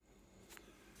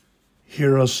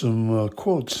Here are some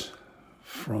quotes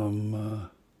from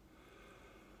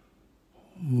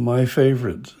my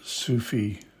favorite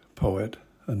Sufi poet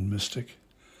and mystic,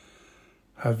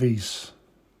 Hafiz.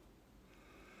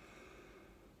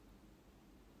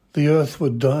 The earth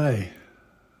would die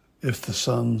if the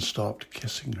sun stopped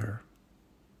kissing her.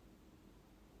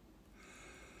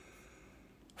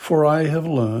 For I have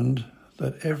learned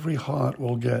that every heart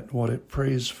will get what it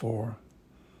prays for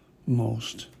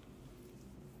most.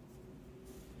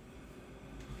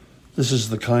 This is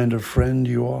the kind of friend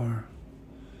you are,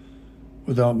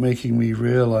 without making me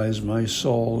realize my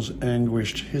soul's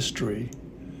anguished history.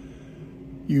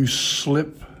 You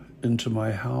slip into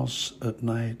my house at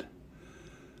night,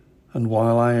 and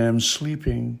while I am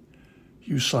sleeping,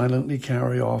 you silently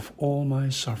carry off all my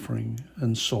suffering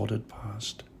and sordid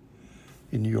past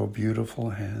in your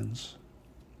beautiful hands.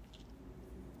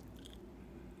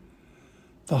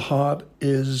 The heart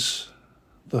is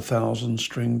the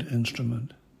 1,000-stringed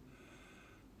instrument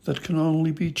that can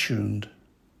only be tuned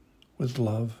with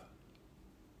love.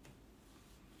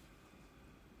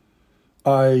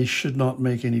 I should not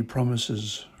make any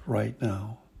promises right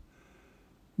now,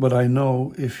 but I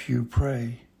know if you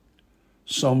pray,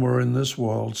 somewhere in this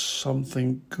world,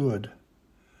 something good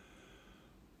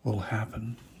will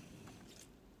happen.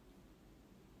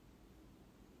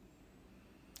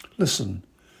 Listen,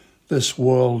 this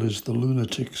world is the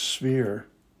lunatic sphere.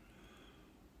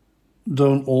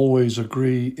 Don't always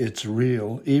agree it's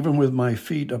real, even with my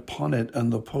feet upon it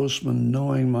and the postman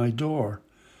knowing my door.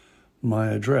 My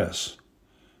address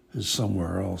is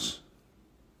somewhere else.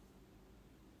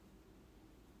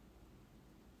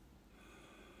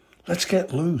 Let's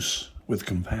get loose with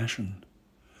compassion.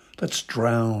 Let's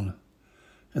drown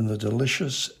in the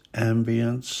delicious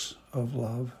ambience of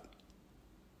love.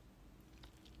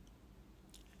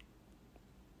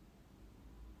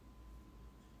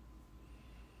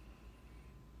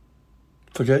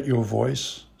 Forget your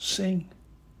voice, sing.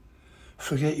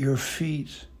 Forget your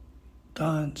feet,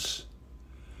 dance.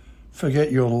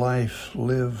 Forget your life,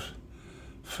 live.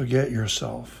 Forget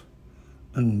yourself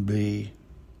and be.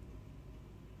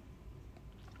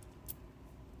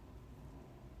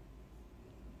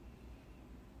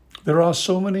 There are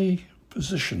so many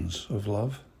positions of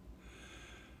love.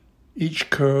 Each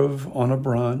curve on a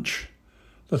branch,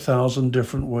 the 1,000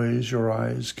 different ways your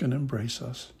eyes can embrace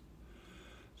us.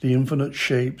 The infinite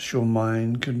shapes your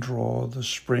mind can draw, the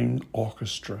spring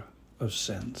orchestra of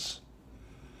sense.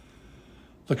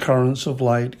 The currents of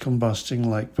light combusting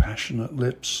like passionate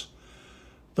lips,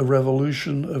 the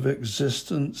revolution of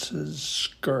existence's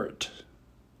skirt,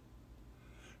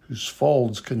 whose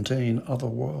folds contain other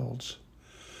worlds.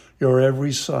 Your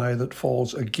every sigh that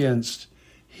falls against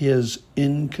his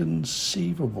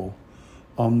inconceivable,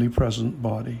 omnipresent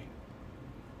body.